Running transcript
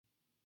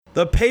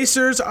The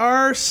Pacers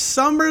are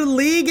summer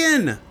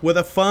leaguing with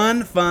a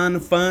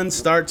fun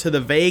start to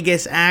the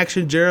Vegas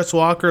action. Jarace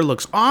Walker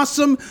looks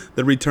awesome.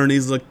 The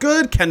returnees look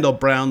good. Kendall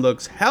Brown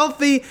looks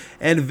healthy.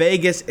 And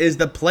Vegas is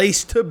the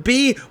place to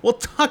be. We'll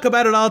talk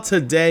about it all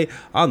today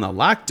on the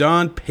Locked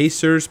On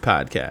Pacers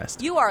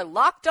podcast. You are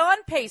Locked On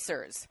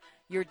Pacers,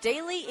 your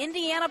daily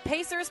Indiana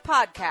Pacers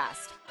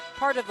podcast.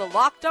 Part of the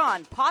Locked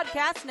On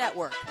Podcast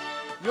Network.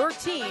 Your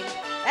team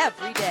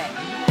every day.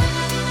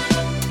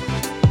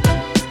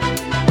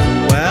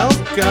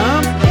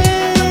 Welcome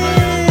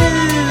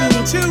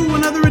in to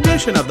another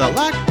edition of the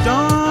Locked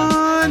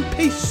On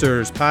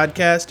Pacers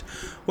podcast,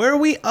 where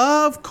we,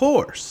 of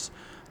course,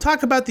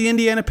 talk about the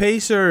Indiana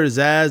Pacers.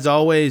 As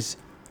always,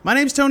 my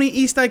name's Tony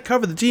East. I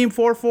cover the team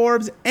for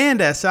Forbes and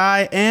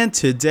SI, and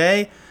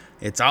today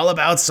it's all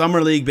about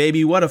Summer League,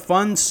 baby. What a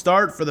fun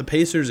start for the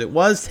Pacers it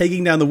was,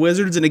 taking down the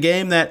Wizards in a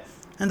game that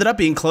ended up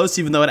being close,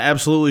 even though it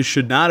absolutely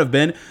should not have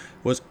been. It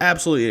was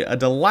absolutely a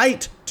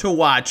delight to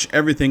watch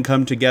everything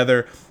come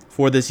together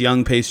for this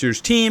young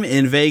Pacers team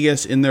in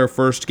Vegas in their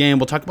first game.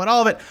 We'll talk about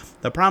all of it,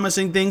 the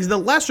promising things, the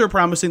lesser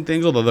promising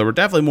things, although there were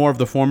definitely more of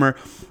the former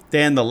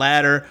than the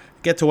latter.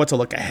 Get to what to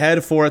look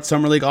ahead for at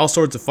Summer League, all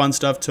sorts of fun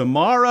stuff.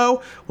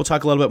 Tomorrow, we'll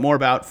talk a little bit more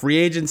about free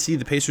agency,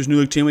 the Pacers'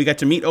 new league team. We got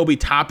to meet Obi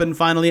Toppin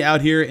finally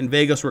out here in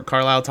Vegas. Rick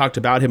Carlisle talked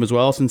about him as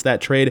well since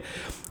that trade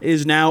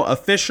is now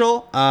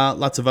official.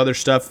 Lots of other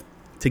stuff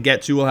to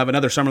get to. We'll have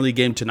another Summer League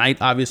game tonight,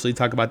 obviously,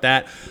 talk about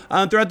that.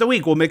 Throughout the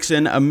week, we'll mix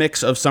in a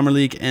mix of Summer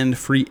League and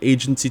free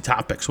agency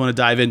topics. Want to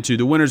dive into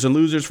the winners and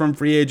losers from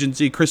free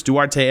agency, Chris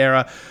Duarte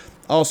era,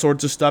 all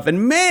sorts of stuff.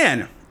 And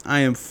man, I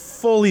am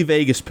fully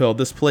Vegas-pilled.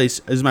 This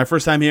place is my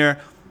first time here.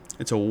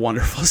 It's a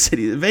wonderful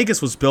city. Vegas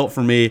was built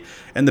for me,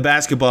 and the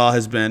basketball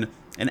has been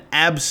an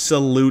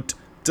absolute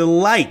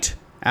delight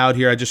out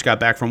here. I just got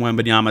back from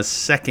Wembanyama's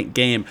second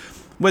game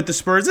with the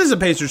Spurs. This is a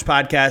Pacers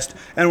podcast,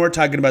 and we're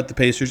talking about the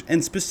Pacers,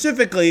 and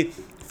specifically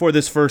for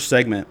this first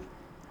segment,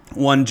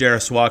 one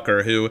Jarace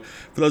Walker, who,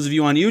 for those of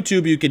you on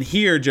YouTube, you can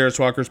hear Jarace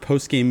Walker's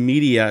post-game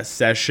media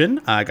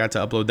session. I got to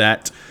upload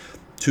that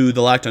to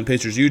the Locked On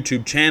Pacers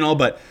YouTube channel,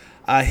 but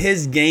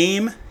his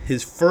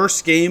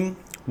first game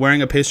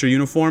wearing a Pacer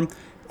uniform,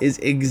 is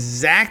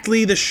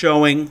exactly the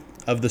showing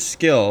of the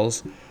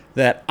skills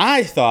that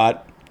I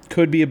thought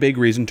could be a big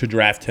reason to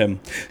draft him,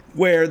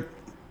 where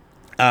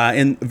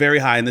very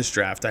high in this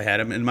draft. I had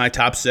him in my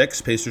top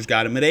 6. Pacers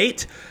got him at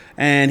 8,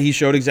 and he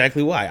showed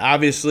exactly why.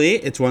 Obviously,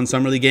 it's one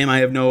Summer League game. I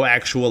have no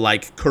actual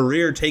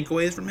career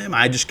takeaways from him.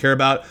 I just care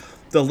about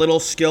the little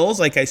skills,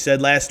 like I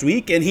said last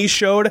week, and he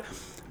showed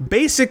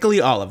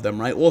basically all of them,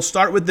 right? We'll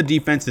start with the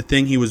defense, the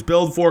thing he was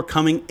billed for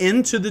coming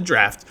into the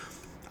draft.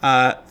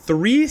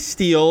 3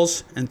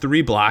 steals and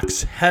 3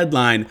 blocks.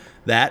 Headline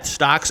that.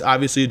 Stock's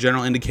obviously a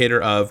general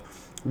indicator of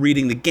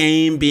reading the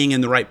game, being in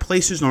the right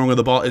places, knowing where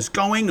the ball is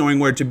going, knowing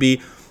where to be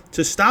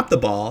to stop the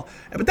ball.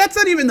 But that's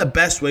not even the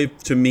best way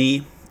to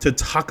me to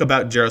talk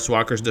about Jarace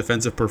Walker's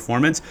defensive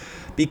performance,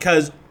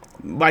 because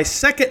my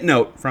second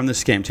note from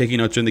this game, taking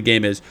notes during the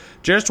game, is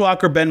Jarace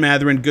Walker, Ben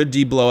Mathurin, good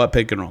D blow-up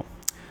pick and roll.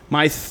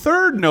 My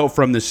third note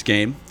from this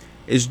game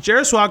is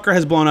Jarace Walker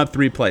has blown up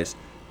 3 plays.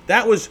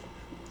 That was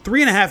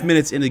 3.5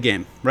 minutes in the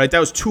game, right? That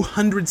was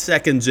 200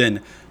 seconds in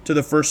to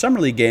the first Summer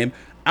League game.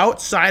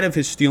 Outside of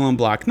his steal and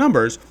block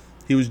numbers,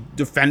 he was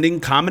defending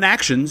common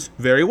actions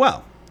very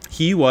well.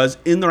 He was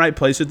in the right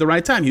place at the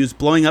right time. He was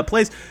blowing up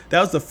plays.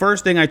 That was the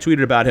first thing I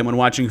tweeted about him when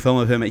watching film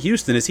of him at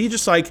Houston, is he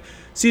just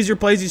sees your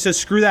plays, he says,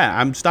 screw that,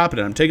 I'm stopping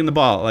it, I'm taking the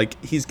ball.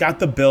 He's got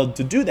the build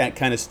to do that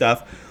kind of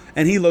stuff,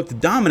 and he looked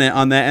dominant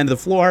on that end of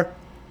the floor.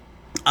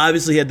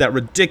 Obviously, he had that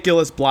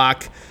ridiculous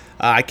block.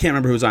 I can't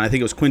remember who was on. I think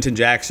it was Quentin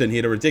Jackson. He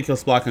had a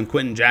ridiculous block on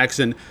Quentin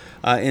Jackson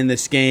in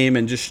this game,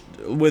 and just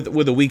with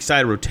a weak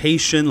side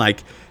rotation.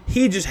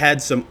 He just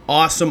had some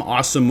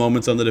awesome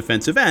moments on the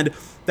defensive end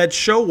that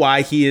show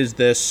why he is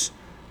this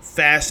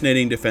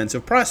fascinating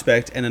defensive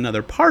prospect. And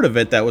another part of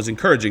it that was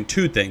encouraging,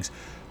 2 things.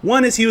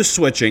 One is he was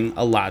switching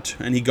a lot,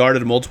 and he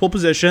guarded multiple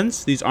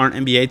positions. These aren't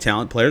NBA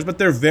talent players, but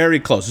they're very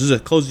close. This is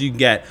as close as you can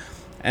get,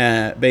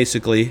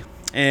 basically.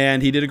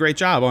 And he did a great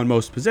job on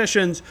most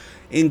positions,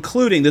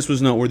 including, this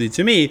was noteworthy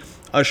to me,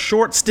 a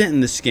short stint in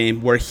this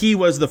game where he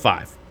was the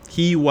 5.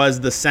 He was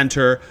the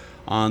center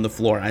on the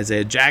floor.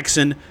 Isaiah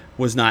Jackson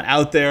was not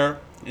out there,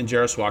 and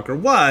Jarace Walker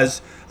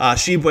was.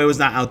 Sheboy was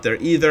not out there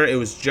either. It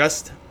was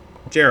just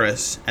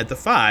Jarace at the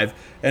 5,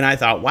 and I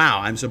thought, wow,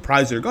 I'm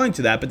surprised they're going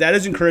to that, but that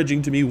is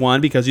encouraging to me, 1,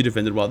 because he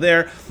defended well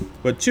there,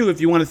 but 2, if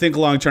you want to think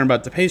long-term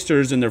about the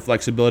Pacers and their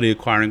flexibility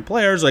acquiring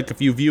players,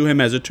 if you view him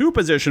as a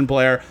 2-position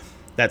player,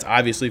 that's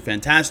obviously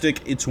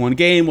fantastic. It's one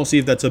game. We'll see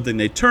if that's something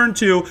they turn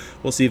to.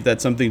 We'll see if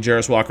that's something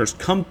Jarace Walker's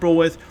comfortable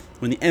with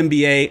when the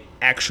NBA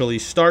actually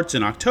starts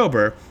in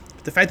October.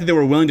 But the fact that they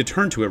were willing to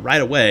turn to it right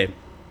away,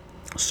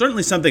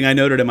 certainly something I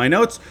noted in my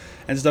notes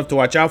and stuff to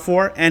watch out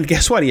for. And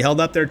guess what? He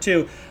held up there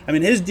too. I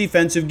mean, his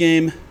defensive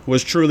game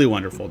was truly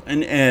wonderful.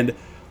 And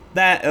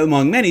that,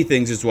 among many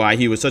things, is why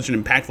he was such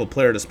an impactful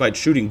player despite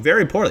shooting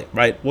very poorly,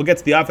 right? We'll get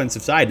to the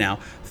offensive side now.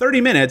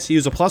 30 minutes, he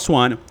was a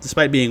 +1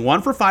 despite being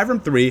 1 for 5 from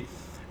 3.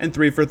 and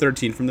 3 for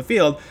 13 from the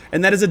field.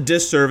 And that is a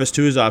disservice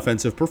to his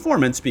offensive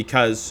performance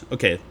because,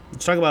 okay,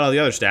 let's talk about all the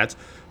other stats.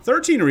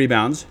 13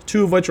 rebounds,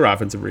 2 of which are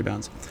offensive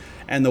rebounds.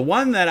 And the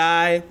one that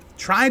I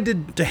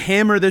tried to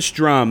hammer this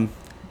drum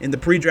in the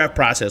pre-draft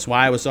process,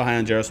 why I was so high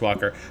on Jarace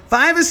Walker,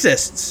 5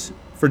 assists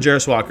for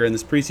Jarace Walker in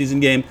this preseason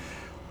game.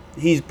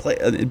 He's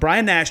played.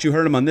 Brian Nash, you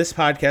heard him on this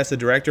podcast, the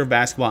director of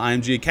basketball,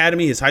 IMG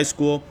Academy, his high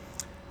school.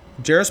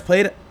 Jarace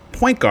played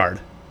point guard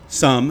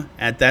some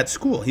at that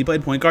school. He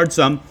played point guard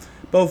some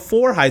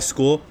before high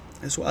school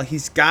as well.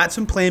 He's got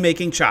some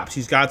playmaking chops.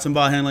 He's got some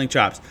ball handling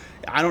chops.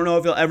 I don't know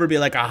if he'll ever be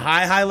like a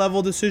high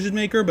level decision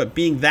maker, but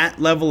being that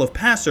level of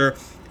passer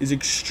is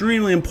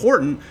extremely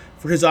important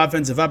for his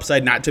offensive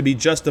upside, not to be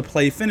just a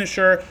play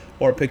finisher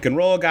or pick and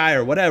roll guy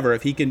or whatever.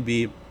 If he can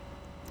be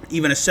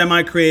even a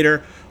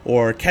semi-creator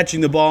or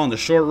catching the ball in the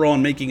short roll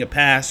and making a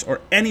pass or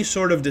any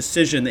sort of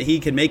decision that he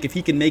can make, if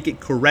he can make it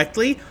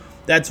correctly,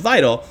 that's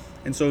vital.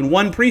 And so in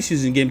one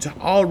preseason game to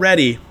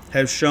already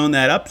have shown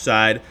that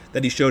upside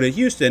that he showed at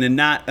Houston and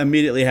not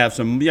immediately have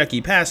some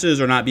yucky passes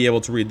or not be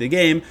able to read the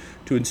game,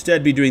 to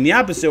instead be doing the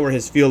opposite where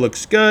his feel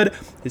looks good,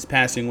 his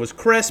passing was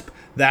crisp,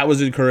 that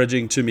was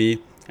encouraging to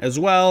me as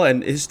well.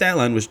 And his stat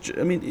line was,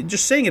 I mean,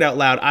 just saying it out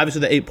loud,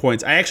 obviously the 8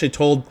 points. I actually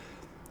told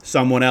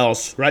someone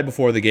else right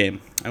before the game,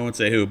 I won't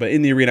say who, but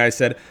in the arena I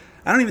said,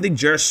 I don't even think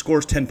Jarace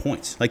scores 10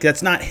 points. Like,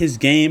 that's not his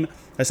game.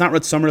 That's not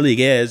what Summer League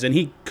is, and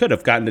he could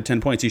have gotten to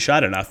 10 points. He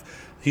shot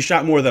enough. He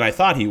shot more than I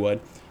thought he would.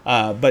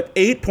 But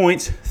 8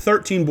 points,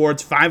 13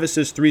 boards, 5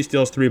 assists, 3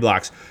 steals, 3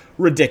 blocks.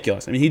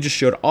 Ridiculous. I mean, he just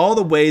showed all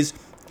the ways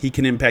he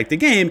can impact the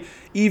game,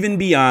 even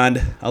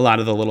beyond a lot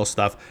of the little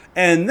stuff.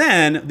 And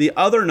then the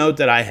other note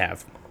that I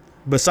have,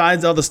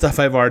 besides all the stuff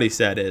I've already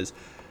said, is,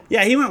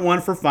 yeah, he went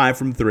 1 for 5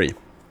 from 3.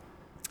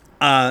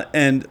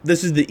 And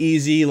this is the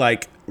easy,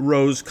 like,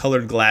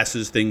 rose-colored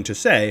glasses thing to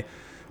say,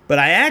 but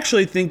I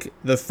actually think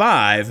the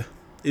 5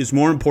 is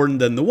more important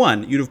than the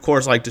 1. You'd, of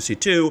course, like to see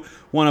 2.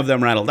 One of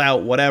them rattled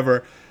out,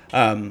 whatever.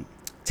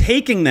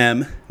 Taking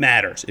them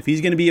matters. If he's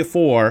going to be a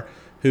 4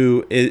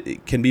 who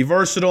can be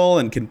versatile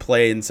and can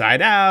play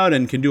inside out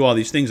and can do all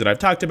these things that I've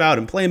talked about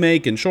and play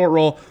make and short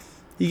roll,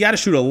 you got to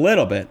shoot a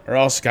little bit or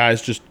else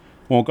guys just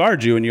won't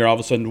guard you and you're all of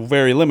a sudden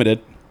very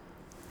limited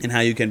in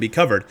how you can be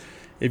covered.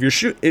 If you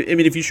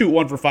shoot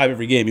 1 for 5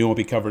 every game, you won't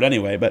be covered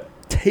anyway. But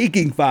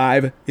taking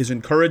 5 is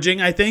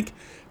encouraging, I think,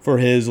 for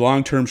his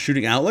long-term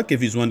shooting outlook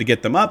if he's willing to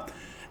get them up.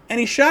 And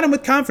he shot him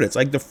with confidence.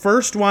 Like the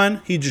first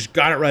one, he just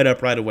got it right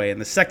up right away.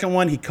 And the second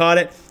one, he caught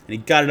it, and he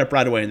got it up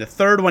right away. And the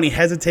third one, he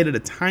hesitated a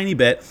tiny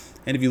bit.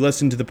 And if you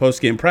listen to the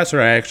post-game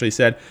presser, I actually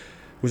said,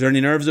 was there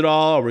any nerves at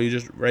all? Or were you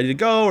just ready to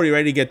go? Or were you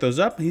ready to get those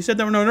up? And he said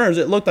there were no nerves.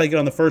 It looked like it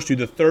on the first 2.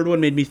 The third one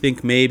made me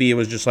think maybe it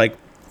was just like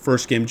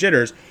first-game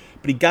jitters.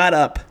 But he got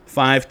up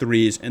 5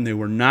 threes, and they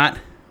were not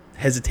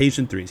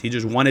hesitation threes. He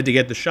just wanted to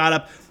get the shot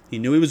up. He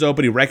knew he was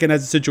open. He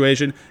recognized the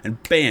situation,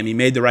 and bam, he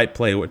made the right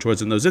play, which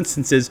was in those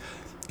instances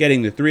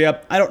getting the 3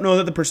 up. I don't know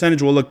that the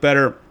percentage will look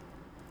better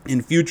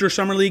in future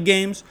Summer League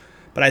games,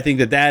 but I think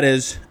that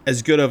is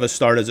as good of a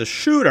start as a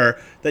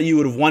shooter that you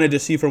would have wanted to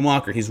see from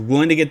Walker. He's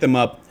willing to get them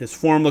up. His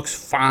form looks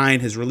fine.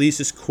 His release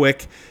is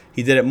quick.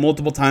 He did it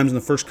multiple times in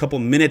the first couple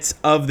minutes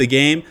of the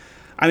game.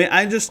 I mean,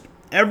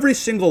 every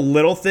single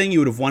little thing you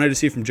would have wanted to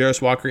see from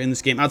Jarace Walker in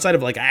this game, outside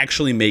of like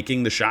actually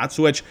making the shots,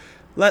 which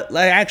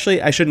I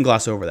shouldn't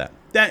gloss over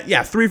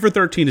that. 3 for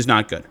 13 is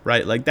not good,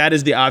 right? Like that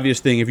is the obvious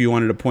thing if you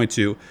wanted to point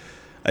to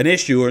an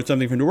issue or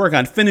something for him to work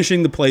on.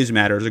 Finishing the plays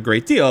matters a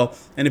great deal,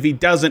 and if he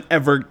doesn't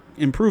ever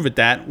improve at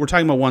that, we're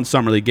talking about one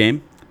Summer League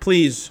game.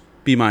 Please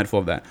be mindful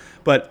of that.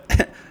 But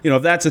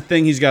if that's a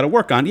thing he's got to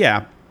work on,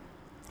 yeah,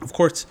 of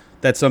course.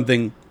 That's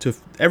something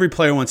every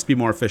player wants to be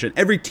more efficient.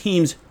 Every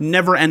team's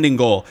never-ending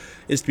goal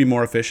is to be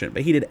more efficient.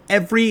 But he did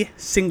every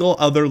single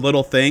other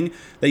little thing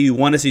that you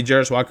want to see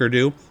Jarace Walker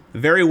do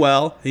very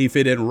well. He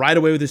fit in right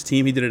away with his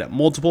team. He did it at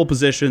multiple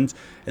positions.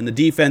 And the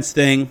defense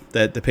thing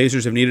that the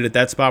Pacers have needed at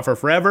that spot for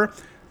forever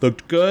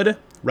looked good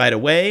right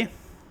away.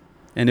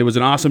 And it was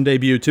an awesome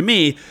debut to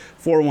me,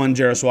 4-1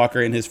 Jarace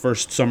Walker in his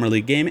first Summer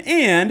League game.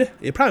 And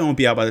it probably won't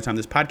be out by the time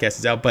this podcast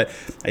is out, but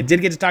I did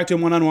get to talk to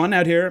him one-on-one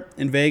out here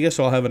in Vegas,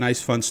 so I'll have a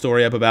nice, fun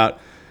story up about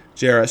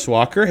Jarace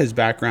Walker, his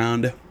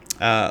background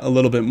a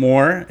little bit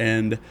more,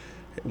 and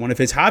one of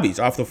his hobbies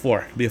off the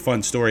floor. It'll be a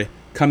fun story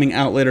coming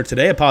out later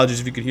today. Apologies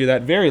if you could hear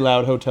that very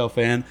loud hotel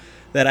fan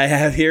that I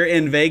have here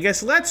in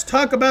Vegas. Let's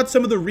talk about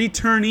some of the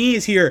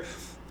returnees here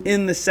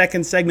in the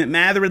second segment.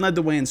 Mathurin led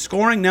the way in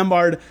scoring.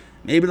 Nembhard,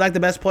 maybe like the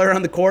best player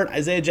on the court.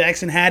 Isaiah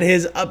Jackson had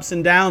his ups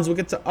and downs. We'll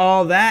get to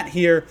all that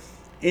here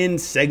in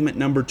segment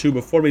number 2.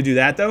 Before we do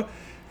that, though,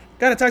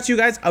 got to talk to you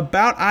guys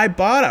about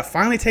Ibotta.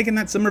 Finally taking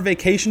that summer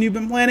vacation you've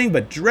been planning,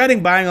 but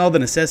dreading buying all the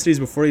necessities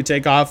before you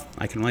take off.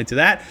 I can relate to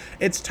that.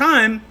 It's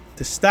time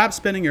to stop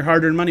spending your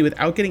hard-earned money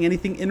without getting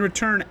anything in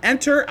return.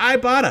 Enter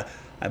Ibotta.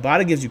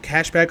 Ibotta gives you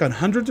cash back on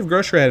hundreds of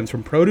grocery items,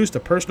 from produce to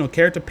personal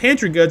care to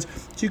pantry goods,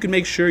 so you can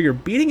make sure you're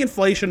beating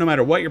inflation no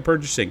matter what you're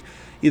purchasing.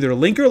 Either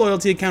link your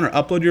loyalty account or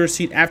upload your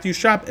receipt after you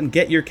shop and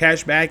get your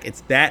cash back.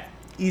 It's that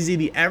easy.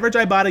 The average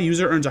Ibotta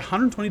user earns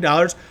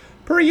 $120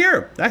 per per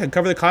year. That could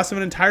cover the cost of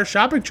an entire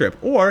shopping trip.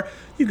 Or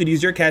you could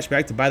use your cash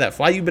back to buy that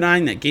flight you've been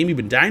eyeing, that game you've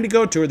been dying to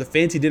go to, or the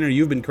fancy dinner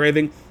you've been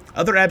craving.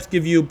 Other apps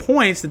give you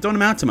points that don't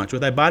amount to much.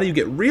 With Ibotta, you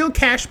get real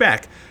cash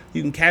back.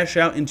 You can cash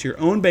out into your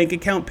own bank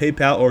account,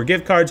 PayPal, or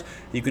gift cards.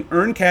 You can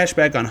earn cash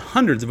back on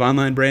hundreds of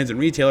online brands and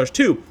retailers,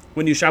 too,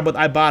 when you shop with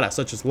Ibotta,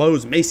 such as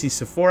Lowe's, Macy's,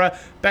 Sephora,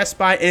 Best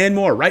Buy, and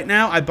more. Right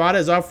now, Ibotta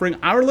is offering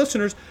our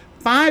listeners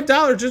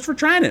 $5 just for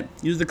trying it.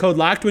 Use the code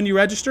LOCKED when you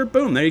register.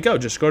 Boom, there you go.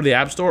 Just go to the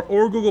App Store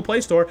or Google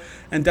Play Store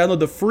and download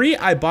the free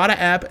Ibotta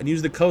app and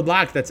use the code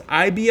LOCKED. That's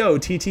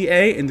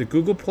IBOTTA in the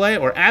Google Play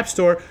or App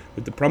Store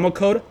with the promo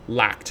code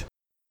LOCKED.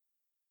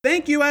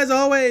 Thank you, as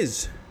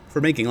always, for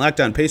making Locked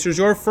On Pacers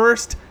your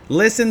first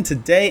listen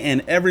today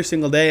and every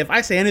single day. If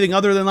I say anything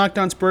other than Locked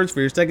On Spurs for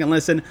your second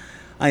listen,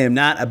 I am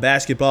not a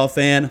basketball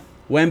fan.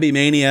 Wemby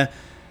Mania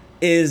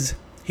is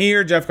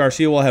here. Jeff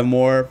Garcia will have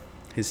more.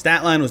 His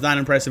stat line was not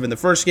impressive in the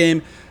first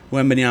game.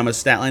 Wembanyama's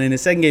stat line in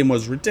his second game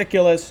was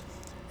ridiculous.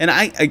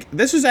 And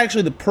this is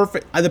actually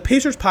the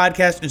Pacers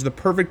podcast is the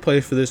perfect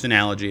place for this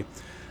analogy.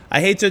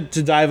 I hate to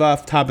dive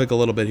off topic a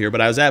little bit here,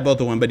 but I was at both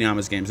of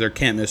Wembanyama's games. There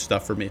can't miss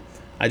stuff for me.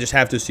 I just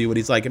have to see what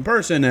he's like in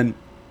person. And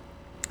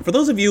for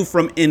those of you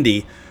from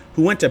Indy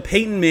who went to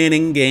Peyton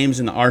Manning games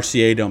in the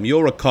RCA Dome,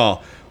 you'll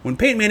recall when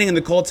Peyton Manning and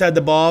the Colts had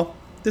the ball,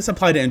 this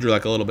applied to Andrew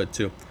Luck a little bit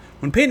too.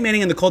 When Peyton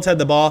Manning and the Colts had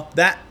the ball,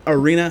 that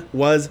arena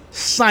was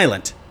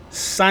silent.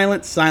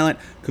 Silent,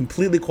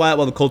 completely quiet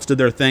while the Colts did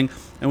their thing.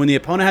 And when the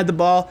opponent had the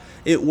ball,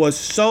 it was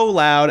so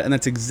loud, and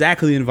that's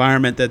exactly the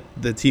environment that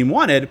the team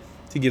wanted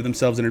to give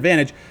themselves an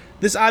advantage.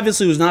 This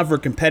obviously was not for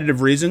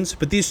competitive reasons,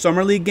 but these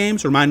Summer League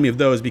games remind me of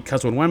those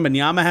because when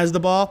Wembanyama has the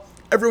ball,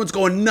 everyone's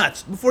going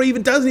nuts. Before he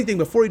even does anything,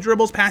 before he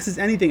dribbles, passes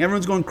anything,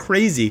 everyone's going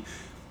crazy.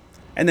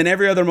 And then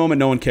every other moment,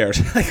 no one cares.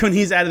 Like when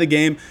he's out of the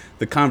game,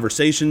 the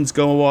conversations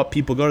go up,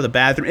 people go to the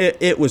bathroom.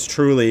 It was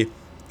truly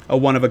a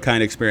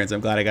one-of-a-kind experience.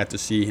 I'm glad I got to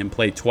see him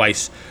play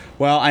twice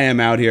while I am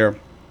out here.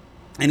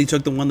 And he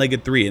took the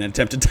one-legged three in an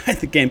attempt to tie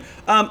the game.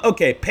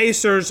 Okay,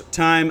 Pacers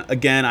time.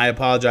 Again, I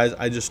apologize.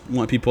 I just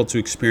want people to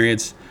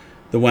experience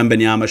the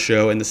Wembanyama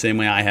show in the same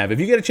way I have. If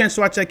you get a chance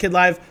to watch that kid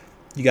live,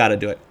 you got to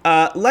do it.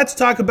 Let's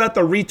talk about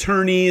the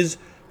returnees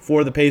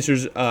for the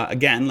Pacers.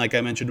 Again, like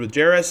I mentioned with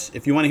Jarace,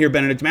 if you want to hear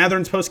Benedict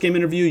Matherin's post-game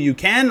interview, you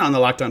can on the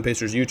Locked On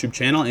Pacers YouTube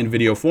channel in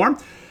video form.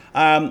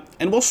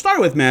 And we'll start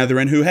with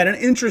Mathurin, who had an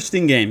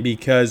interesting game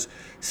because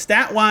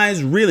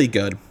stat-wise, really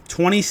good.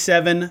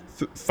 27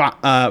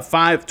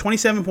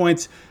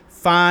 points,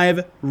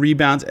 5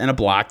 rebounds, and a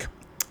block,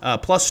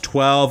 plus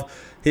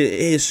 12.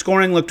 His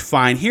scoring looked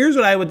fine. Here's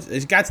what he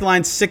got to the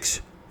line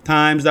 6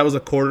 times. That was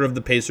a quarter of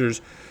the Pacers'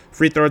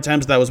 free throw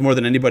attempts. That was more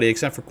than anybody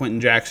except for Quentin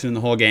Jackson in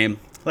the whole game.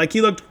 Like,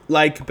 he looked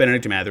like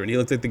Benedict Mathurin. He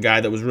looked like the guy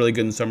that was really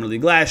good in Summer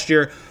League last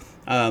year.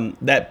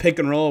 That pick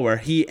and roll where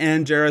he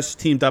and Jarace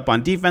teamed up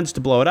on defense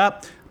to blow it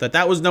up,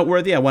 that was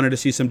noteworthy. I wanted to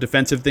see some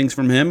defensive things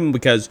from him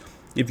because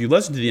if you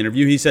listen to the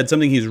interview, he said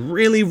something he's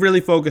really, really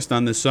focused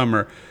on this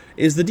summer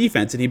is the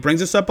defense. And he brings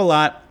this up a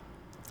lot.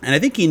 And I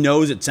think he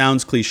knows it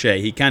sounds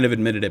cliche. He kind of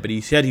admitted it, but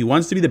he said he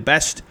wants to be the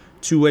best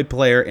two-way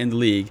player in the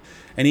league.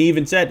 And he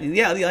even said,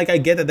 yeah, like I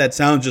get that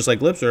sounds just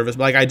like lip service,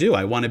 but like I do.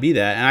 I want to be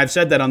that. And I've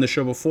said that on the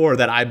show before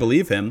that I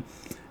believe him.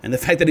 And the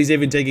fact that he's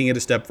even taking it a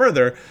step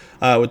further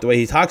with the way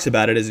he talks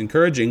about it is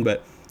encouraging.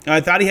 But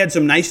I thought he had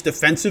some nice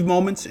defensive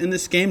moments in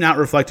this game, not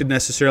reflected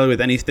necessarily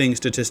with anything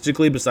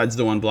statistically besides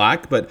the one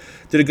block, but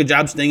did a good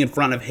job staying in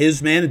front of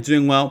his man and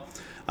doing well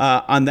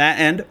on that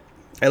end.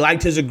 I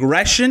liked his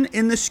aggression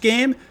in this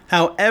game.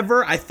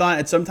 However, I thought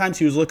at sometimes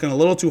he was looking a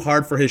little too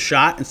hard for his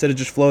shot instead of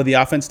just flow of the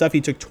offense stuff.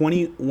 He took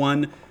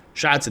 21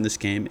 shots in this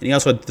game, and he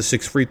also had the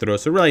 6 free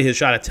throws. So really his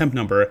shot attempt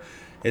number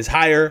is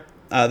higher.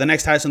 The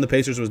next highest on the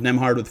Pacers was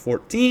Nembhard with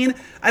 14.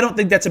 I don't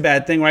think that's a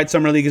bad thing, right?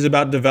 Summer League is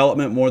about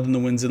development more than the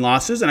wins and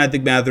losses, and I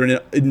think Mathurin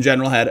in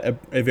general had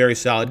a very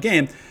solid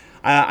game.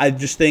 I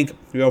just think,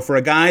 for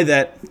a guy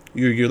that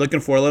you're looking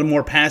for a little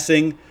more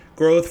passing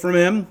growth from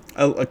him,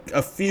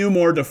 a few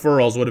more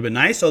deferrals would have been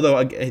nice,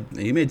 although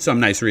he made some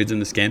nice reads in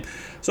this game.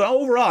 So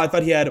overall, I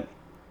thought he had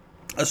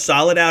a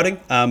solid outing,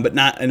 but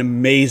not an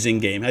amazing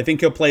game. I think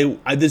he'll play,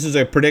 this is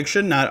a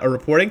prediction, not a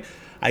reporting.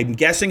 I'm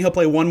guessing he'll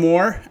play one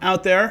more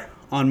out there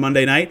on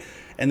Monday night,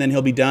 and then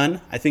he'll be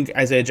done. I think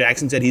Isaiah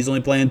Jackson said he's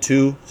only playing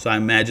 2, so I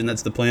imagine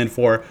that's the plan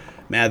for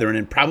Mathurin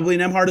and probably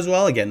Nembhard as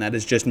well. Again, that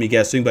is just me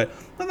guessing, but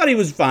I thought he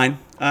was fine.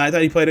 I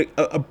thought he played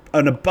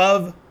an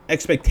above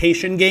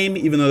expectation game,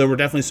 even though there were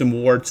definitely some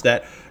warts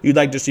that you'd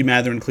like to see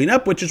Mathurin clean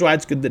up, which is why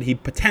it's good that he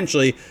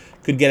potentially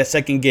could get a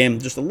second game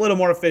just a little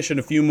more efficient,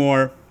 a few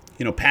more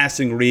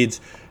passing reads,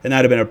 and that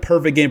would have been a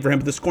perfect game for him.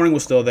 But the scoring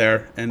was still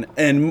there, and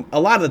a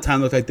lot of the time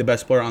looked like the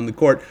best player on the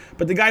court.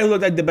 But the guy who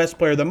looked like the best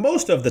player the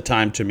most of the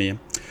time to me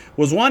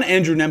was one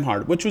Andrew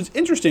Nembhard, which was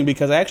interesting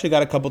because I actually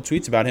got a couple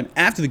tweets about him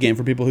after the game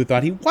from people who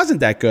thought he wasn't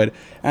that good,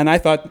 and I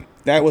thought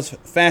that was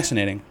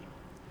fascinating.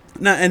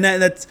 Now, and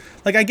that's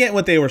like I get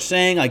what they were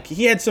saying. Like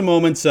he had some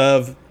moments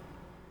of,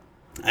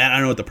 I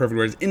don't know what the perfect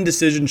word is,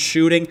 indecision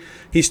shooting.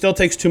 He still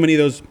takes too many of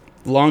those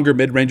longer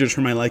mid-rangers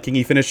for my liking.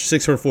 He finished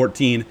 6 for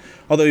 14,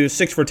 although he was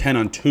 6 for 10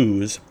 on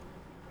twos.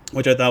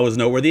 which I thought was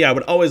noteworthy. I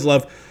would always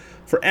love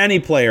for any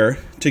player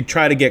to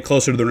try to get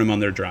closer to the rim on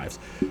their drives.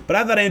 But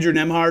I thought Andrew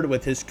Nembhard,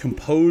 with his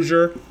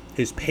composure,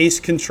 his pace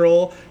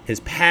control, his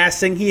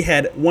passing, he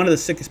had one of the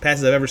sickest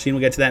passes I've ever seen.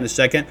 We'll get to that in a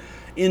second.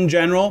 In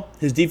general,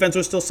 his defense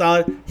was still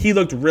solid. He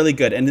looked really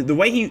good. And the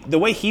way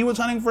he was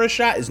hunting for a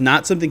shot is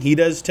not something he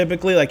does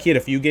typically. Like, he had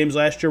a few games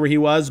last year where he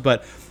was,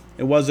 but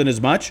it wasn't as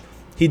much.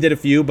 He did a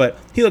few, but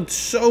he looked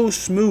so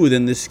smooth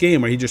in this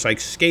game where he just like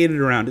skated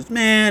around his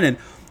man and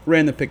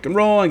ran the pick and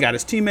roll and got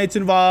his teammates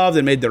involved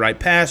and made the right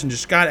pass and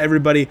just got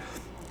everybody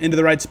into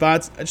the right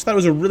spots. I just thought it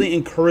was a really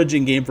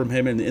encouraging game from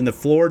him in the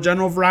floor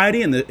general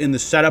variety and in the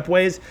setup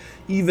ways,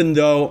 even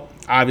though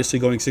obviously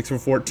going 6 for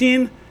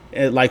 14,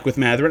 like with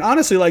Mathurin,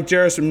 honestly like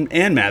Jarace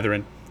and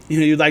Mathurin,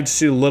 you'd like to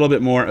see a little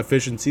bit more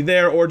efficiency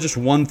there, or just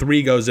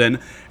 1-3 goes in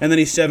and then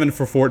he's 7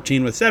 for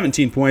 14 with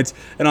 17 points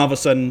and all of a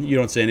sudden you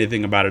don't say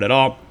anything about it at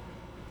all.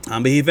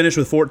 But he finished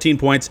with 14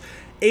 points,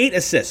 8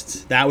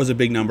 assists. That was a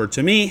big number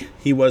to me.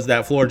 He was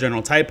that floor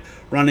general type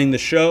running the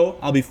show.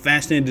 I'll be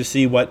fascinated to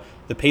see what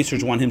the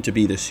Pacers want him to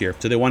be this year.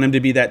 Do they want him to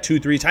be that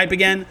 2-3 type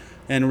again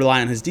and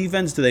rely on his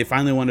defense? Do they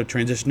finally want to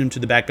transition him to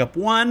the backup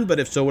one? But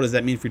if so, what does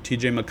that mean for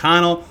TJ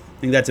McConnell?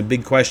 I think that's a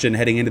big question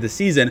heading into the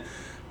season.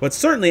 But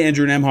certainly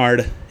Andrew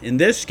Nembhard in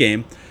this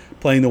game,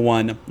 playing the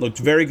one, looked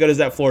very good as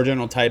that floor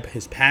general type.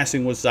 His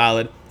passing was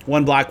solid.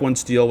 1 block, 1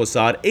 steal was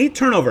solid. 8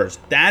 turnovers.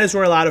 That is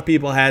where a lot of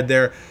people had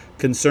their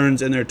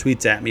concerns and their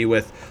tweets at me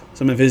with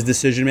some of his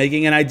decision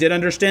making, and I did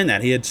understand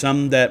that. He had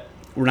some that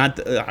were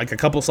not like a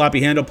couple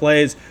sloppy handle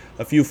plays,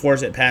 a few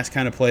force it pass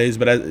kind of plays,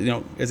 but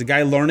as a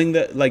guy learning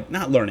that, like,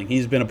 not learning,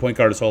 he's been a point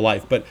guard his whole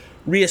life, but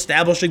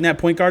reestablishing that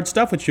point guard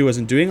stuff, which he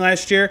wasn't doing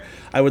last year.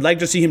 I would like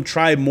to see him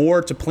try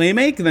more to play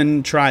make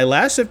than try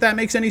less, if that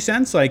makes any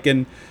sense, like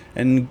and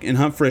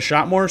hunt for a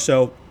shot more.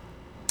 So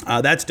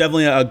that's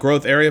definitely a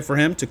growth area for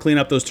him to clean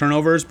up those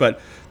turnovers, but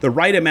the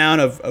right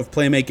amount of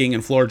playmaking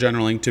and floor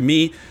generaling to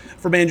me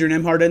from Andrew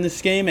Nembhard in this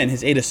game, and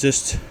his 8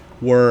 assists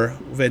were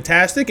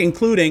fantastic,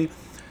 including,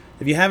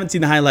 if you haven't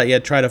seen the highlight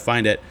yet, try to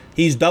find it.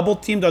 He's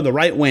double-teamed on the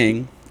right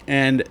wing,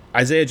 and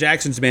Isaiah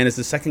Jackson's man is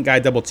the second guy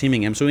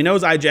double-teaming him. So he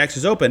knows Jax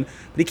is open,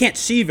 but he can't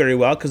see very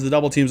well because the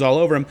double team's all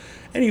over him.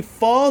 And he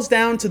falls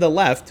down to the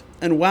left,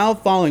 and while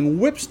falling,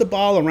 whips the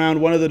ball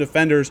around one of the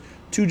defenders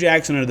to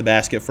Jackson under the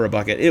basket for a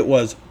bucket. It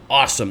was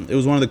awesome. It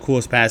was one of the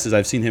coolest passes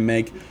I've seen him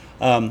make.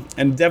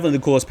 And definitely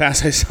the coolest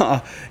pass I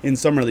saw in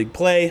Summer League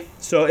play.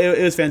 So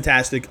it was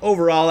fantastic.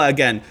 Overall,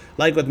 again,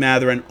 like with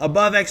Mathurin,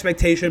 above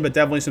expectation, but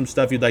definitely some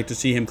stuff you'd like to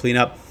see him clean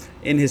up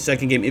in his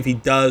second game if he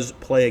does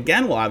play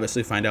again. We'll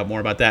obviously find out more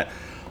about that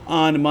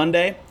on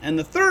Monday. And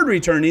the third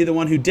returnee, the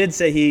one who did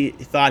say he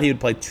thought he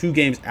would play 2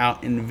 games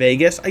out in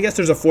Vegas. I guess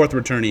there's a fourth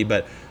returnee,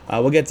 but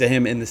we'll get to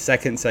him in the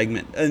second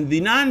segment. And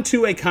the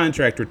non-2-way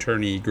contract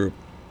returnee group,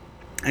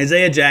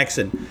 Isaiah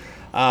Jackson.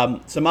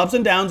 Some ups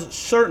and downs,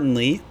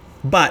 certainly,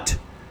 but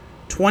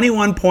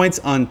 21 points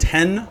on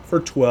 10 for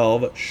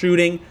 12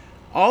 shooting.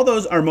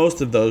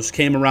 Most of those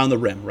came around the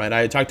rim, right?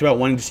 I talked about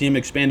wanting to see him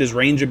expand his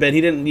range a bit.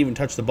 He didn't even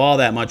touch the ball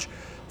that much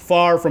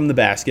far from the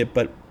basket,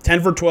 but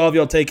 10 for 12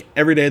 you'll take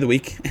every day of the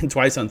week and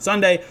twice on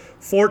Sunday.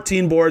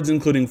 14 boards,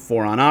 including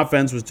 4 on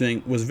offense,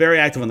 was very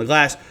active on the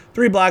glass.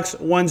 3 blocks,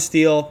 1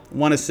 steal,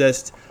 1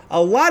 assist.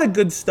 A lot of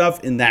good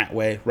stuff in that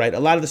way, right? A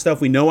lot of the stuff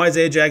we know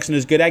Isaiah Jackson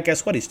is good at.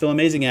 Guess what? He's still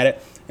amazing at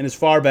it and is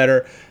far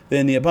better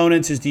than the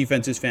opponents. His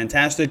defense is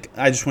fantastic.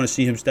 I just want to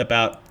see him step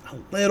out a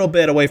little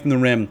bit away from the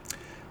rim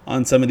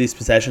on some of these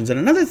possessions. And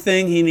another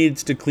thing he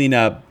needs to clean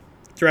up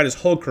throughout his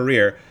whole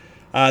career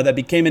that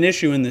became an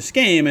issue in this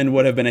game and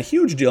would have been a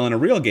huge deal in a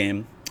real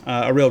game,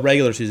 a real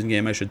regular season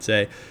game, I should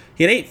say.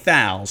 He had 8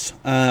 fouls.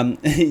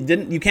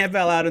 You can't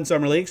foul out in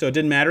Summer League, so it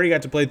didn't matter. He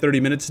got to play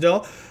 30 minutes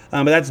still.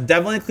 But that's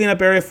definitely a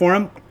cleanup area for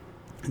him.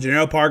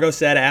 Gennaro Pargo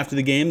said after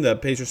the game, the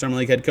Pacers Summer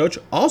League head coach,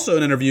 also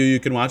an interview you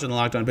can watch on the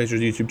Locked On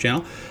Pacers YouTube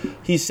channel,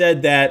 he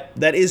said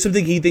that is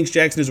something he thinks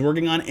Jackson is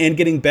working on and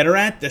getting better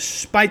at,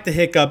 despite the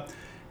hiccup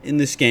in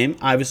this game.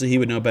 Obviously, he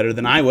would know better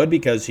than I would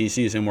because he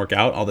sees him work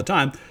out all the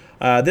time.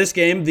 This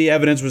game, the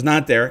evidence was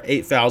not there.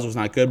 8 fouls was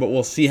not good, but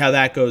we'll see how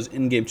that goes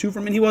in game 2 for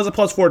him. And he was a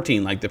plus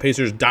 14. Like, the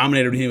Pacers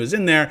dominated when he was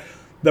in there.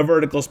 The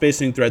vertical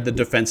spacing threat, the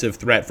defensive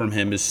threat from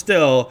him is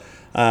still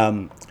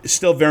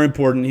very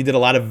important. He did a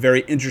lot of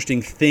very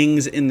interesting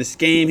things in this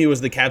game. He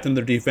was the captain of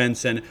their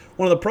defense. And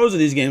one of the pros of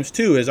these games,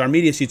 too, is our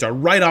media seats are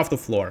right off the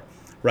floor,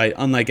 right?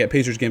 Unlike at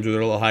Pacers games where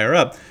they're a little higher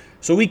up.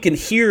 So we can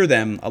hear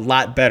them a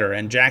lot better.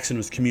 And Jackson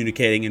was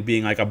communicating and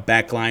being like a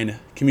backline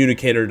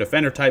communicator,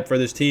 defender type for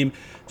this team.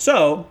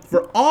 So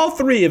for all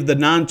 3 of the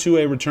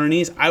non-2A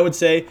returnees, I would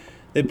say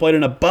they played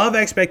an above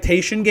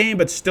expectation game,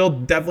 but still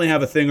definitely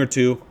have a thing or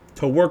two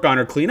to work on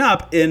or clean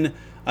up in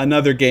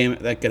another game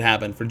that could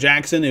happen. For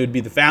Jackson, it would be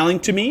the fouling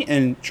to me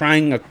and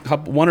trying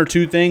 1 or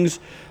 2 things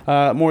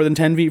more than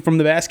 10 feet from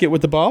the basket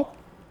with the ball.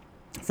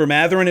 For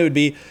Mathurin, it would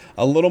be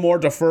a little more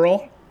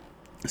deferral,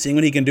 seeing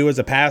what he can do as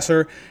a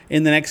passer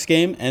in the next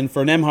game. And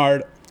for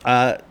Nembhard,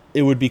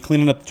 it would be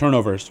cleaning up the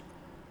turnovers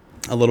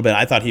a little bit.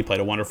 I thought he played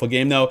a wonderful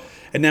game, though,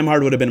 and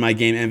Nembhard would have been my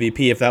game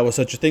MVP if that was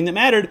such a thing that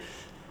mattered.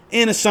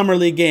 in a Summer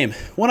League game.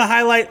 Want to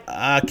highlight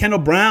Kendall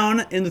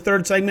Brown in the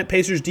third segment,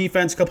 Pacers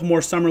defense, a couple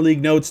more Summer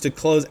League notes to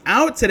close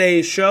out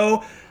today's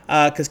show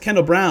because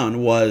Kendall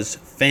Brown was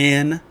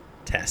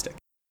fantastic.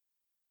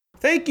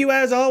 Thank you,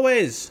 as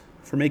always,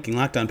 for making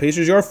Locked On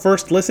Pacers your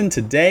first listen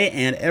today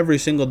and every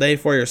single day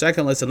for your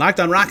second listen. Locked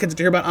On Rockets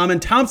to hear about Amen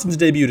Thompson's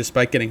debut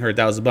despite getting hurt.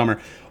 That was a bummer.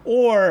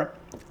 Or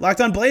Locked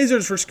On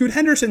Blazers for Scoot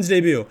Henderson's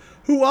debut,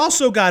 who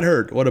also got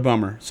hurt. What a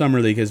bummer. Summer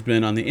League has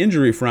been on the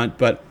injury front,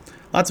 but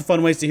lots of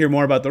fun ways to hear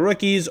more about the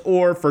rookies,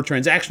 or for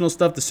transactional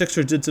stuff. The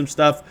Sixers did some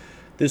stuff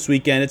this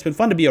weekend. It's been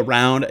fun to be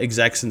around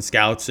execs and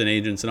scouts and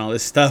agents and all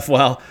this stuff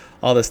while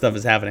all this stuff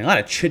is happening. A lot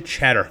of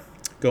chit-chatter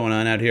going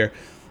on out here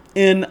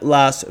in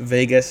Las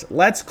Vegas.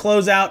 Let's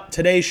close out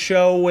today's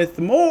show with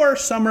more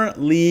Summer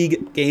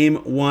League Game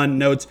 1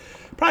 notes.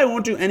 Probably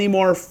won't do any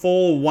more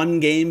full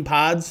one-game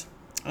pods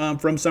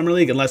from Summer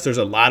League unless there's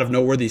a lot of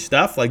noteworthy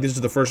stuff. Like, this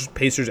is the first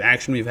Pacers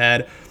action we've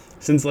had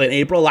since late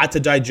April. A lot to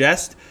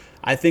digest.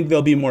 I think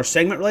there'll be more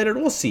segment related.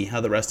 We'll see how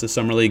the rest of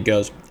Summer League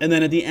goes. And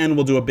then at the end,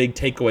 we'll do a big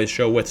takeaway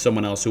show with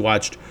someone else who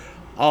watched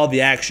all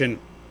the action.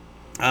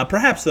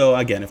 Perhaps, though,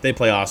 again, if they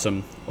play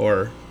awesome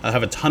or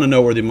have a ton of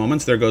noteworthy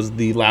moments, there goes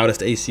the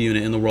loudest AC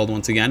unit in the world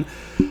once again,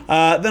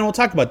 then we'll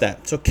talk about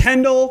that. So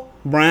Kendall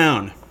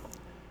Brown,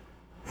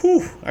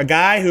 a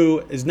guy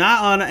who is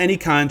not on any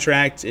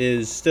contract,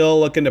 is still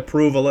looking to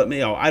prove a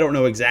little. I don't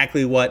know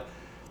exactly what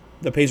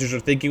the Pacers are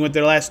thinking with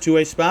their last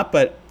two-way spot,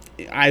 but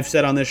I've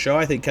said on this show,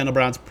 I think Kendall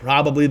Brown's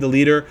probably the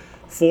leader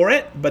for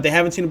it, but they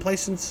haven't seen him play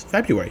since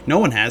February. No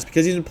one has,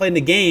 because he hasn't played in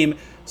a game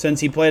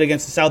since he played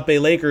against the South Bay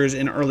Lakers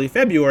in early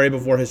February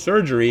before his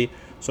surgery.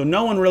 So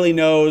no one really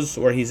knows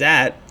where he's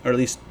at, or at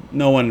least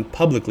no one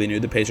publicly knew.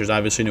 The Pacers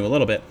obviously knew a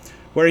little bit.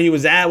 Where he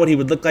was at, what he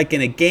would look like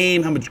in a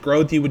game, how much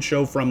growth he would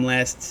show from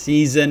last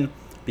season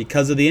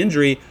because of the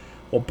injury.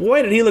 Well,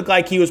 boy, did he look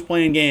like he was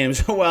playing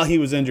games while he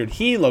was injured.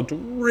 He looked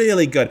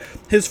really good.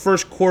 His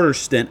first quarter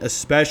stint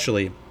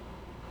especially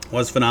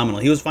was phenomenal.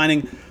 He was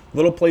finding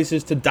little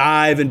places to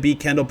dive and beat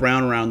Kendall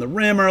Brown around the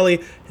rim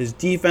early. His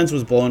defense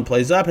was blowing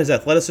plays up. His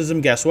athleticism,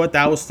 guess what?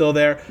 That was still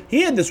there.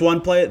 He had this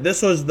one play.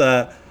 This was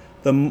the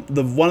one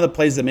of the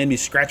plays that made me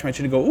scratch my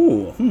chin and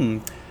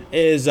go,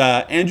 is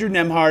Andrew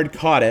Nembhard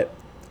caught it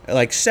at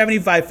like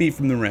 75 feet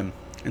from the rim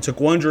and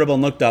took one dribble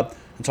and looked up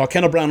and saw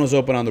Kendall Brown was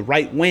open on the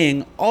right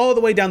wing all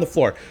the way down the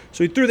floor.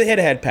 So he threw the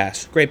hit-ahead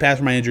pass. Great pass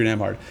from Andrew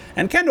Nembhard.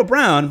 And Kendall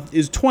Brown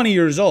is 20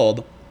 years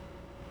old,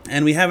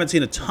 and we haven't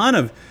seen a ton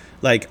of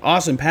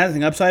awesome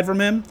passing upside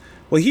from him.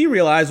 Well, he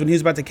realized when he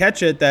was about to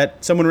catch it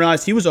that someone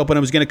realized he was open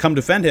and was going to come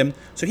defend him.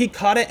 So he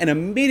caught it and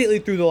immediately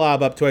threw the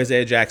lob up to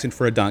Isaiah Jackson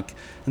for a dunk.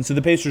 And so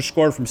the Pacers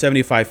scored from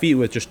 75 feet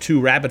with just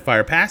two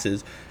rapid-fire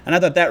passes. And I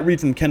thought that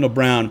read from Kendall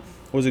Brown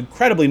was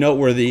incredibly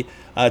noteworthy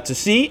to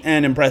see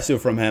and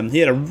impressive from him. He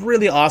had a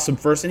really awesome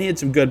first, and he had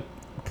some good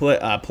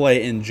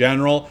play in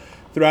general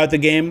throughout the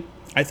game.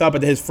 I thought,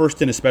 but his first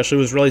stint especially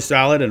was really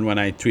solid, and when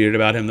I tweeted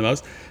about him the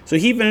most. So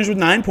he finished with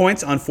 9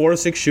 points on 4 of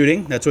 6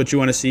 shooting. That's what you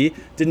want to see.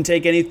 Didn't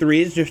take any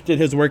threes, just did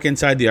his work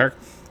inside the arc.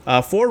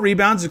 4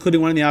 rebounds, including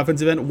one in the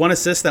offensive end. 1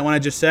 assist, that one I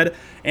just said.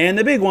 And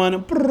the big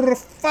one,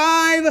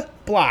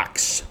 5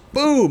 blocks.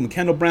 Boom!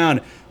 Kendall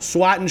Brown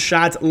swatting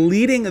shots,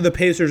 leading the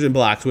Pacers in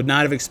blocks. Would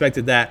not have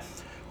expected that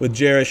with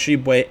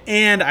Jarace, Sheboy,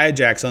 and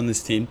Ajax on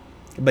this team.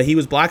 But he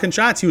was blocking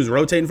shots. He was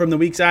rotating from the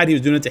weak side. He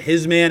was doing it to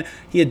his man.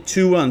 He had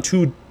 2 on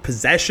 2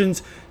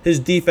 possessions. His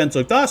defense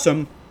looked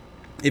awesome.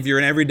 If you're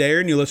an everydayer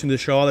and you listen to the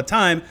show all the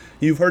time,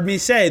 you've heard me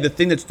say the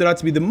thing that stood out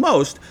to me the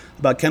most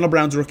about Kendall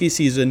Brown's rookie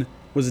season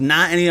was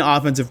not any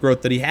offensive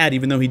growth that he had,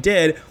 even though he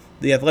did.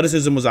 The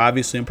athleticism was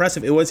obviously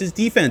impressive. It was his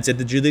defense at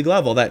the G League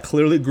level that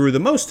clearly grew the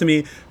most to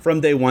me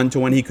from day one to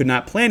when he could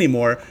not play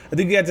anymore. I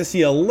think you got to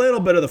see a little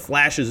bit of the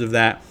flashes of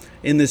that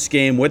in this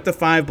game with the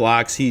 5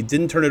 blocks. He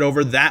didn't turn it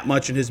over that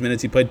much in his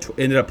minutes. He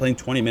ended up playing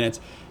 20 minutes.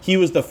 He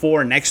was the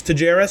 4 next to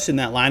Jarace in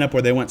that lineup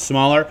where they went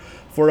smaller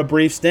for a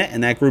brief stint,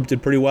 and that group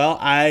did pretty well.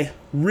 I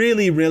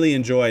really, really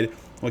enjoyed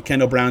what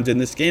Kendall Brown did in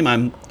this game.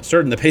 I'm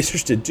certain the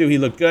Pacers did too. He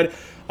looked good.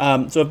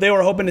 So if they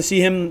were hoping to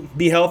see him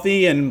be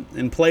healthy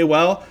and play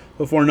well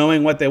before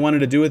knowing what they wanted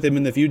to do with him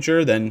in the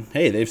future, then,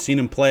 hey, they've seen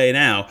him play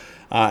now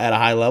at a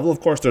high level. Of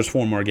course, there's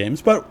 4 more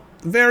games, but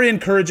very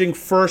encouraging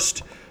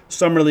first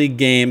Summer League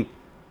game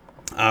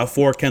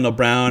for Kendall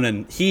Brown,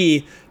 and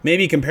he,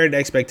 maybe compared to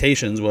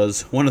expectations,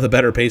 was one of the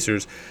better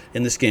Pacers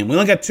in this game. We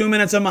only got 2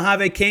 minutes of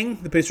Mojave King,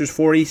 the Pacers'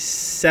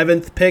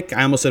 47th pick.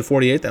 I almost said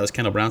 48. That was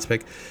Kendall Brown's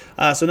pick.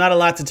 So not a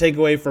lot to take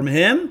away from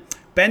him.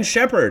 Ben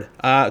Shepherd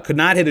could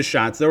not hit his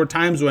shots. There were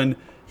times when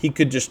he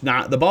could just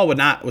not, the ball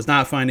was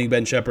not finding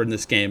Ben Shepherd in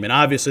this game. And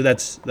obviously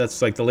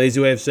that's like the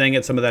lazy way of saying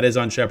it. Some of that is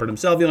on Shepherd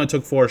himself. He only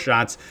took 4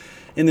 shots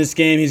in this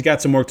game. He's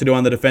got some work to do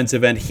on the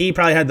defensive end. He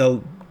probably had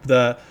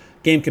the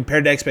game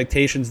compared to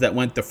expectations that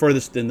went the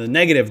furthest in the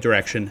negative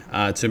direction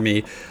to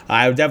me.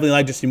 I would definitely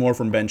like to see more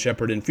from Ben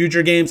Shepherd in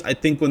future games. I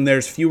think when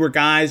there's fewer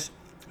guys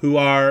who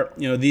are,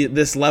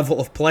 this level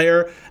of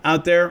player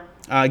out there,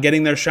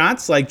 getting their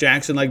shots, like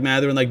Jackson, like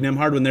Mather, and like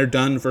Nembhard, when they're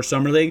done for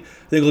Summer League.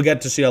 I think we'll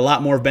get to see a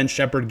lot more of Ben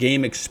Shepherd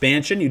game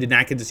expansion. You did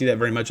not get to see that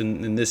very much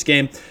in this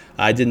game.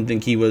 I didn't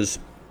think he was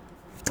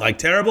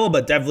terrible,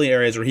 but definitely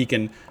areas where he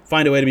can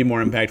find a way to be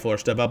more impactful or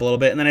step up a little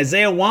bit. And then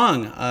Isaiah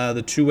Wong,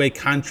 the two-way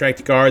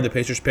contract guard, the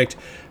Pacers picked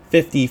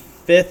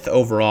 55th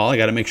overall. I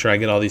got to make sure I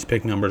get all these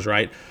pick numbers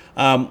right.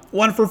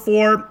 1 for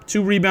 4,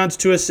 2 rebounds,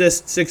 2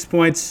 assists, 6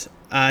 points.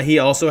 He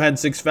also had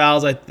 6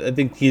 fouls. I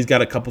think he's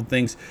got a couple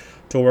things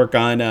to work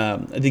on. I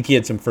think he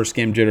had some first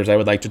game jitters. I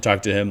would like to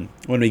talk to him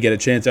when we get a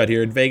chance out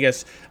here in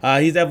Vegas.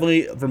 He's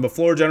definitely, from a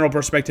floor general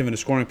perspective and a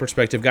scoring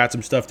perspective, got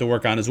some stuff to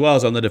work on as well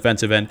as on the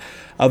defensive end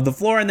of the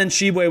floor. And then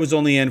Sheboy was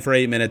only in for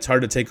 8 minutes.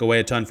 Hard to take away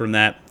a ton from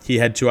that. He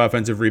had 2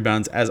 offensive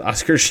rebounds, as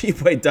Oscar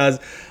Sheboy does,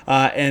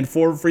 and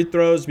 4 free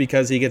throws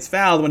because he gets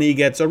fouled when he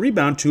gets a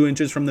rebound 2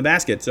 inches from the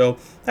basket. So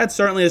that's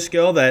certainly a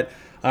skill that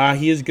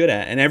he is good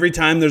at. And every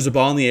time there's a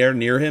ball in the air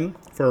near him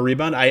for a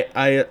rebound,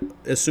 I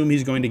assume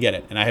he's going to get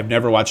it. And I have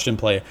never watched him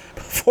play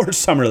before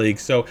Summer League.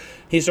 So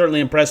he certainly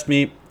impressed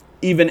me,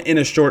 even in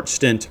a short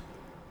stint.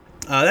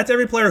 That's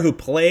every player who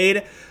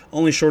played.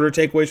 Only shorter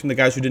takeaways from the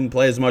guys who didn't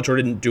play as much or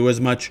didn't do as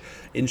much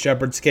in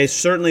Shepherd's case.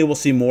 Certainly we'll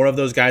see more of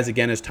those guys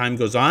again as time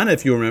goes on.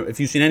 If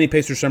you've seen any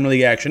Pacers Summer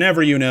League action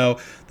ever, you know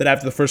that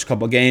after the first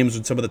couple games,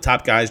 when some of the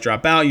top guys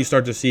drop out, you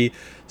start to see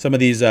some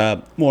of these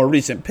more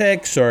recent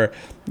picks or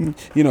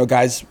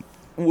guys,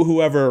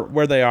 whoever,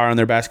 where they are on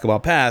their basketball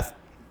path,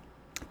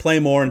 play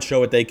more and show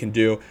what they can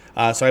do.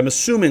 So I'm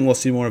assuming we'll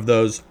see more of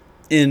those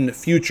in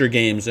future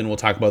games, and we'll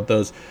talk about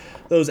those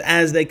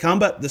as they come.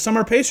 But the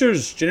Summer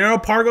Pacers, Gennaro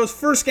Pargo's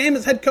first game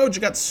as head coach,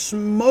 got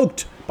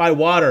smoked by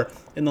water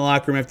in the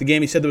locker room after the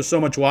game. He said there was so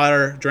much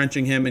water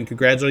drenching him and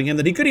congratulating him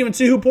that he couldn't even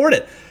see who poured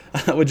it,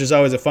 which is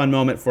always a fun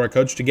moment for a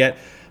coach to get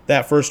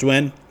that first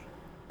win.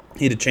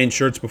 He had to change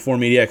shirts before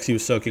media because he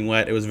was soaking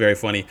wet. It was very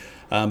funny.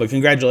 But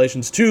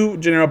congratulations to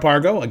Gennaro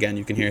Pargo. Again,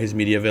 you can hear his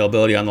media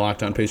availability on the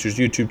Locked On Pacers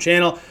YouTube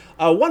channel.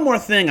 One more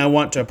thing I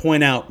want to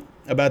point out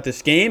about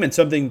this game, and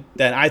something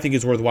that I think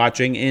is worth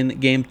watching in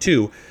Game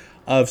 2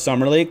 of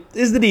Summer League,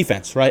 is the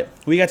defense, right?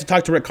 We got to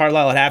talk to Rick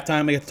Carlisle at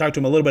halftime. We got to talk to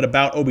him a little bit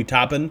about Obi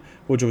Toppin,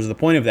 which was the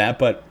point of that,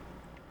 but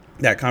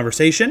that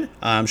conversation,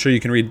 I'm sure you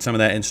can read some of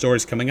that in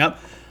stories coming up.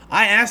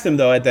 I asked him,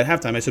 though, at that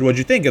halftime, I said, what'd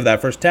you think of that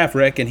first half,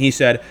 Rick? And he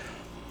said,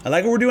 I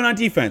like what we're doing on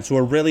defense.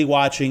 We're really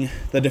watching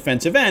the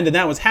defensive end, and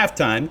that was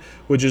halftime,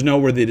 which is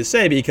noteworthy to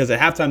say because at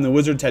halftime the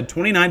Wizards had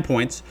 29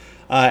 points,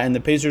 and the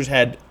Pacers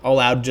had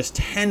allowed just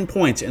 10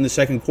 points in the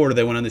second quarter.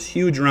 They went on this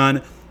huge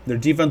run. Their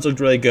defense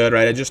looked really good,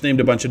 right? I just named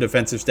a bunch of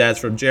defensive stats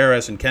from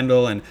Jarace and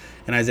Kendall and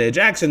Isaiah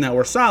Jackson that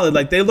were solid.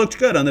 Like, they looked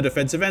good on the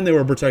defensive end. They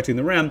were protecting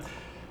the rim.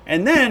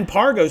 And then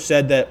Pargo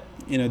said that,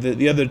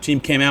 the other team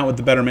came out with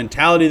the better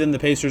mentality than the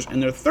Pacers,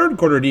 and their third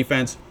quarter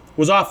defense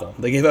was awful.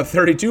 They gave up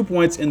 32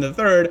 points in the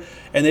third,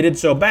 and they did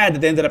so bad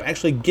that they ended up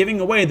actually giving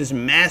away this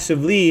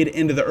massive lead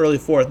into the early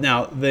fourth.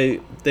 Now, they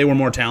were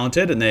more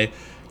talented, and they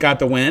got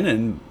the win,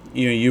 and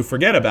you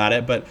forget about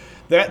it, but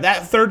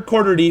that third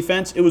quarter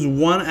defense, it was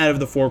 1 out of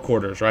the 4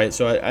 quarters, right?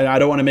 So I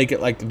don't want to make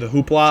it like the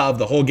hoopla of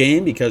the whole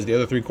game because the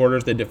other 3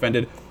 quarters they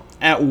defended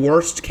at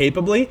worst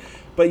capably,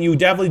 but you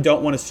definitely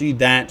don't want to see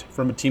that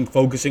from a team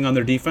focusing on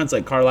their defense,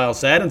 like Carlisle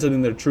said, and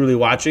something they're truly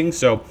watching.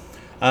 So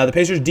the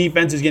Pacers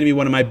defense is going to be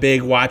one of my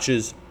big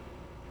watches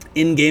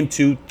in Game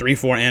 2, 3,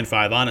 4, and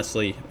 5,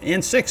 honestly,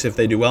 and 6 if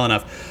they do well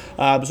enough.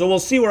 So we'll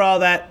see where all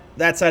that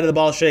side of the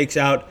ball shakes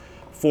out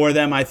for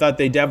them. I thought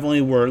they definitely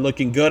were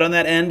looking good on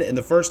that end in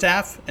the first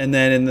half, and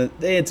then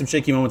they had some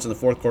shaky moments in the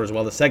fourth quarter as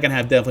well. The second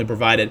half definitely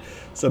provided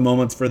some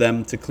moments for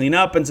them to clean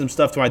up and some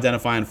stuff to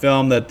identify on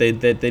film that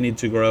they need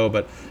to grow.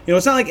 But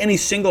it's not like any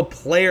single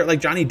player, like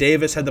Johnny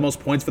Davis had the most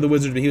points for the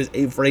Wizards, but he was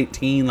 8 for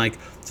 18. Like,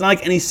 it's not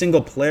like any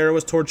single player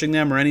was torching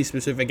them or any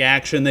specific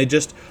action. They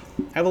just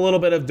have a little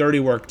bit of dirty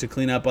work to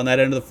clean up on that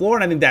end of the floor,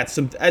 and I think that's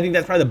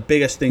probably the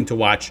biggest thing to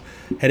watch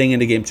heading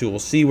into Game 2. We'll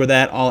see where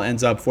that all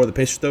ends up for the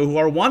Pacers, though, who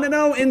are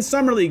 1-0 in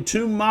Summer League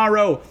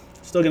tomorrow.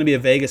 Still going to be a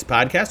Vegas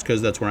podcast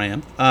because that's where I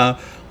am.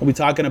 We'll be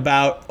talking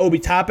about Obi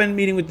Toppin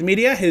meeting with the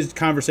media, his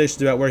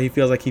conversations about where he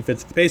feels like he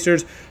fits the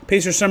Pacers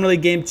Summer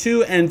League Game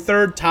 2, and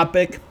third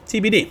topic,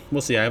 TBD.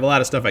 We'll see. I have a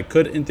lot of stuff I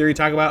could, in theory,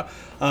 talk about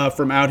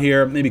from out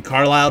here. Maybe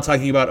Carlisle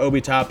talking about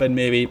Obi Toppin,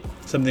 maybe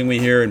something we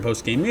hear in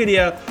post-game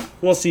media.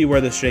 We'll see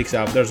where this shakes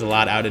out. There's a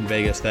lot out in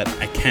Vegas that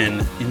I can,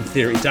 in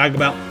theory, talk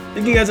about.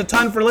 Thank you guys a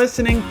ton for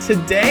listening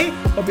today.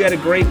 Hope you had a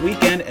great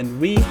weekend, and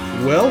we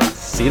will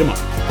see you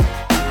tomorrow.